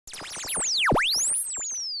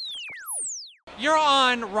You're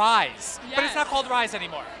on Rise, but it's Yes. not called Rise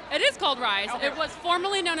anymore. It is called Rise. Okay. It was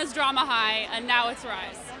formerly known as Drama High, and now it's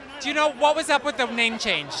Rise. Do you know what was up with the name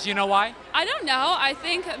change? Do you know why? I don't know. I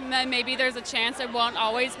think maybe there's a chance it won't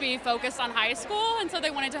always be focused on high school, and so they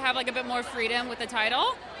wanted to have like a bit more freedom with the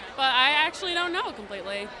title. But I actually don't know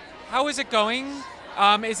completely. How is it going?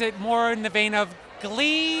 Is it more in the vein of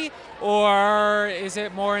Glee, or is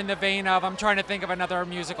it more in the vein of, I'm trying to think of another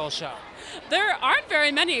musical show? There aren't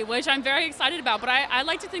very many, which I'm very excited about, but I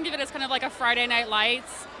like to think of it as kind of like a Friday Night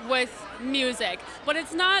Lights with music. But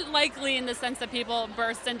it's not likely in the sense that people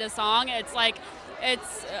burst into song. It's like,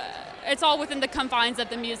 it's all within the confines of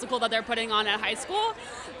the musical that they're putting on at high school.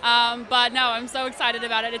 But no, I'm so excited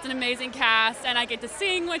about it. It's an amazing cast, and I get to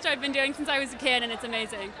sing, which I've been doing since I was a kid, and it's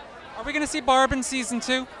amazing. Are we going to see Barb in season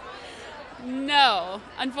 2? No,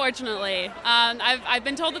 unfortunately. I've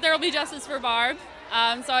been told that there will be justice for Barb,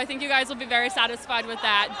 so I think you guys will be very satisfied with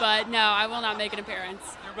that, but no, I will not make an appearance.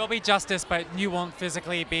 There will be justice, but you won't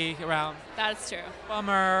physically be around. That's true.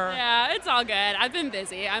 Bummer. Yeah, it's all good. I've been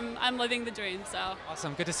busy. I'm living the dream, so.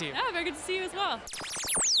 Awesome. Good to see you. Yeah, very good to see you as well.